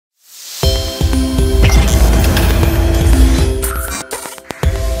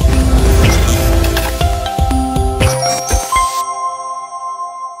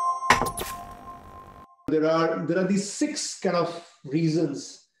there are these six kind of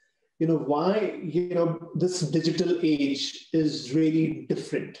reasons, why, this digital age is really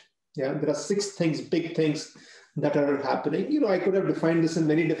different. Yeah, there are six things, big things that are happening. I could have defined this in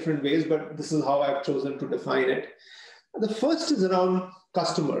many different ways, but this is how I've chosen to define it. The first is around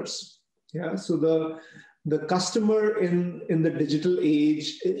customers. Yeah, so the customer in the digital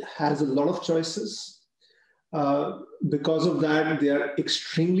age has a lot of choices. Because of that, they are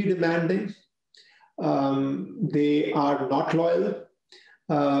extremely demanding. They are not loyal.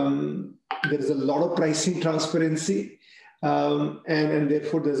 There is a lot of pricing transparency, and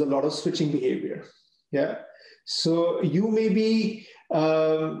therefore there's a lot of switching behavior. Yeah, so you may be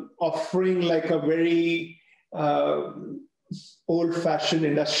offering like a very old-fashioned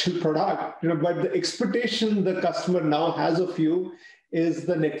industrial product, but the expectation the customer now has of you is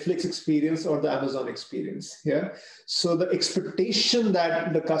the Netflix experience or the Amazon experience. Yeah. So the expectation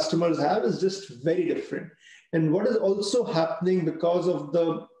that the customers have is just very different. And what is also happening because of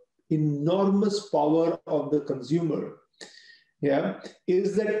the enormous power of the consumer, yeah,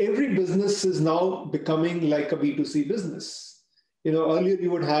 is that every business is now becoming like a B2C business. Earlier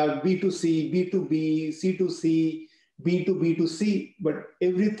you would have B2C, B2B, C2C, B2B2C, but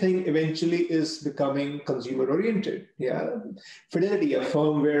everything eventually is becoming consumer-oriented. Yeah, Fidelity, a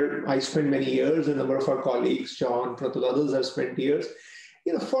firm where I spent many years, a number of our colleagues, John, Pratul, others have spent years.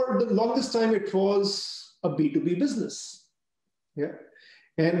 For the longest time, it was a B2B business. Yeah,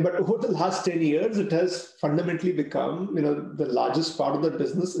 but over the last 10 years, it has fundamentally become, the largest part of the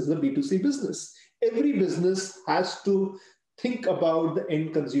business is the B2C business. Every business has to think about the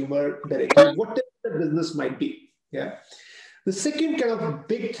end consumer directly, whatever the business might be. Yeah. The second kind of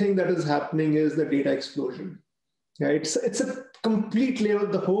big thing that is happening is the data explosion. Yeah, it's a completely,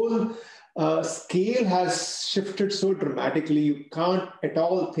 the whole scale has shifted so dramatically. You can't at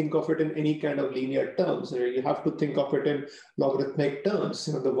all think of it in any kind of linear terms. You have to think of it in logarithmic terms.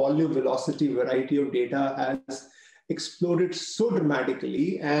 The volume, velocity, variety of data has exploded so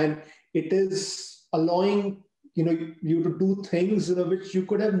dramatically, and it is allowing you to do things which you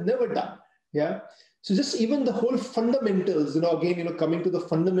could have never done. Yeah. So just even the whole fundamentals, again, coming to the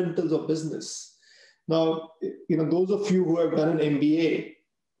fundamentals of business. Now, those of you who have done an MBA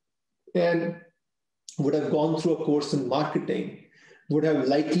and would have gone through a course in marketing would have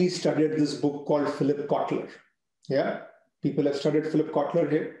likely studied this book called Philip Kotler. Yeah. People have studied Philip Kotler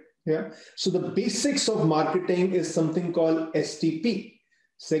here. Yeah. So the basics of marketing is something called STP,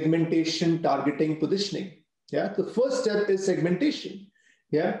 segmentation, targeting, positioning. Yeah. The first step is segmentation.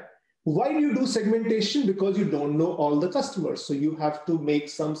 Yeah. Why do you do segmentation? Because you don't know all the customers. So you have to make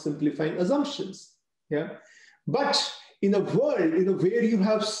some simplifying assumptions. Yeah. But in a world, where you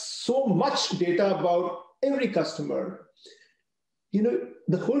have so much data about every customer,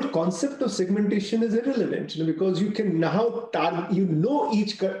 the whole concept of segmentation is irrelevant, because you can now target,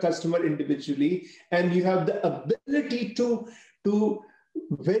 each customer individually, and you have the ability to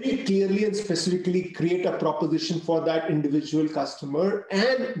very clearly and specifically create a proposition for that individual customer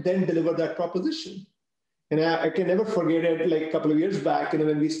and then deliver that proposition. And I can never forget it, like a couple of years back,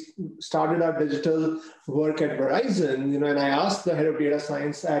 when we started our digital work at Verizon, and I asked the head of data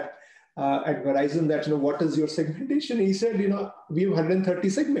science at Verizon that, what is your segmentation? He said, we have 130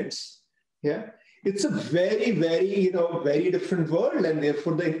 segments. Yeah. It's a very, very, very different world. And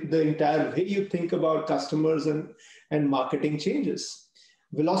therefore the entire way you think about customers and marketing changes.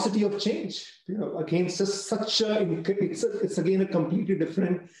 Velocity of change, again, it's just it's again a completely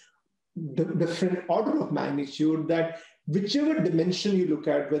different order of magnitude, that whichever dimension you look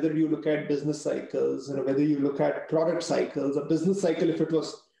at, whether you look at business cycles, whether you look at product cycles, a business cycle, if it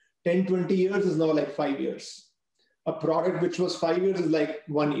was 10, 20 years, is now like 5 years. A product which was 5 years is like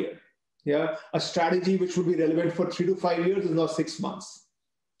 1 year. Yeah. A strategy which would be relevant for 3 to 5 years is now 6 months.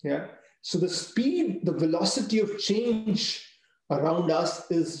 Yeah. So the speed, the velocity of change around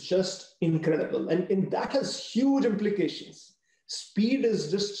us is just incredible. And that has huge implications. Speed is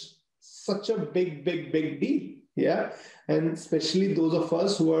just such a big deal. Yeah. And especially those of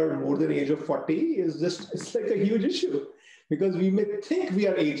us who are more than the age of 40, it's like a huge issue, because we may think we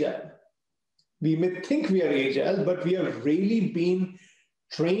are agile. But we have really been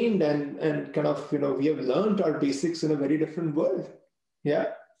trained and kind of, we have learned our basics in a very different world.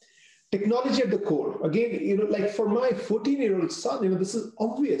 Yeah. Technology at the core. Again, like for my 14-year-old son, this is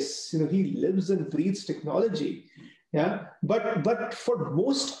obvious. He lives and breathes technology. Yeah. But for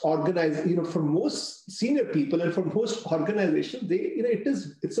most organized, for most senior people and for most organizations,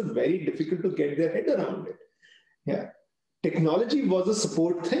 it's a very difficult to get their head around it. Yeah. Technology was a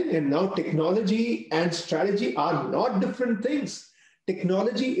support thing, and now technology and strategy are not different things.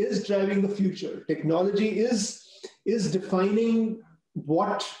 technology is driving the future. Technology is defining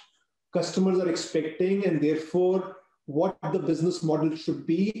what customers are expecting, and therefore what the business model should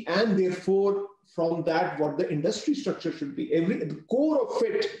be, and therefore from that what the industry structure should be. The core of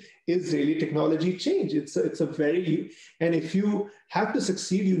it is really technology change. It's a very, and if you have to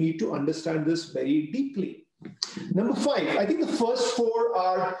succeed, you need to understand this very deeply. Number 5, I think the first 4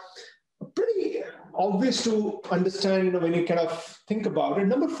 are pretty obvious to understand, when you kind of think about it.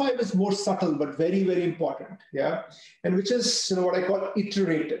 Number 5 is more subtle but very, very important, yeah, and which is what I call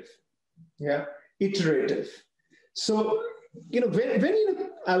iterative, yeah, iterative. So when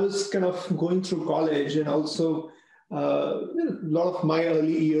I was kind of going through college, and also a lot of my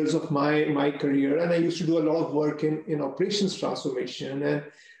early years of my career, and I used to do a lot of work in operations transformation, and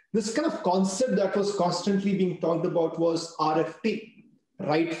this kind of concept that was constantly being talked about was RFT,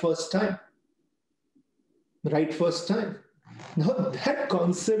 right first time. Right first time. Now that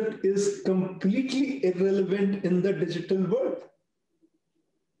concept is completely irrelevant in the digital world.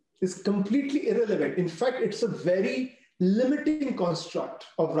 It's completely irrelevant. In fact, it's a very limiting construct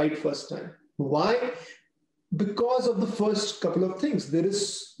of right first time. Why? Because of the first couple of things. There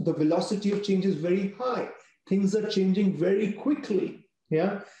is, the velocity of change is very high. Things are changing very quickly.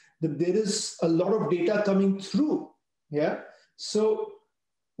 Yeah. There is a lot of data coming through. Yeah. So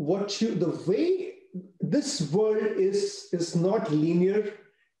the way this world is not linear,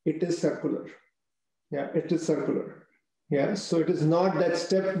 it is circular. Yeah, it is circular. Yeah, so it is not that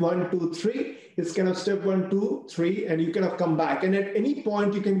step 1, 2, 3. It's kind of step 1, 2, 3, and you kind of come back. And at any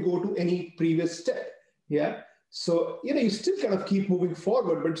point, you can go to any previous step. Yeah, so you still kind of keep moving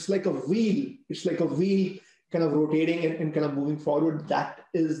forward, but it's like a wheel. It's like a wheel kind of rotating and kind of moving forward. That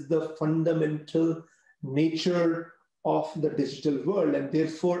is the fundamental nature of the digital world, and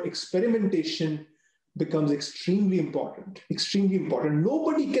therefore experimentation becomes extremely important. Extremely important.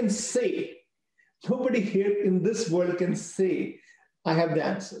 Nobody here in this world can say, I have the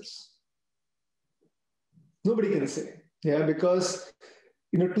answers. Nobody can say, yeah, because,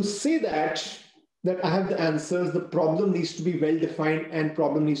 to say that I have the answers, the problem needs to be well defined and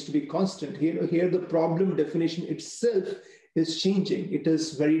problem needs to be constant. Here the problem definition itself is changing. It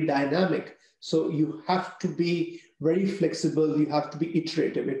is very dynamic. So you have to be very flexible. You have to be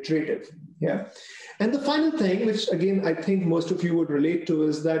iterative. Yeah. And the final thing, which again, I think most of you would relate to,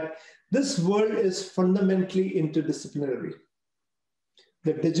 is that this world is fundamentally interdisciplinary.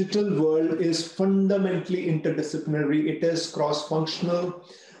 The digital world is fundamentally interdisciplinary. It is cross-functional.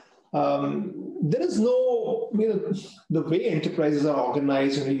 There is no, the way enterprises are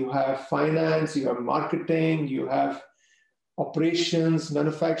organized, you have finance, you have marketing, you have operations,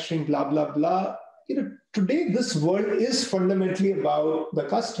 manufacturing, blah, blah, blah. Today, this world is fundamentally about the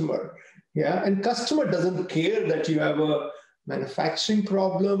customer. Yeah, and customer doesn't care that you have a manufacturing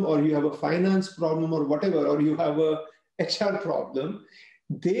problem or you have a finance problem or whatever, or you have a HR problem.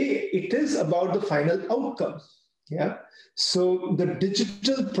 It is about the final outcome. Yeah. So the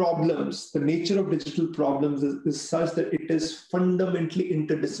digital problems, the nature of digital problems is such that it is fundamentally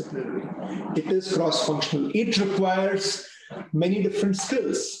interdisciplinary. It is cross-functional. It requires many different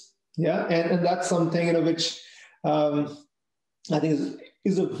skills. Yeah. And that's something which I think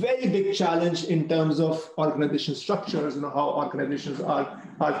is a very big challenge in terms of organization structures, how organizations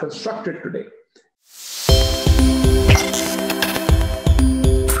are constructed today.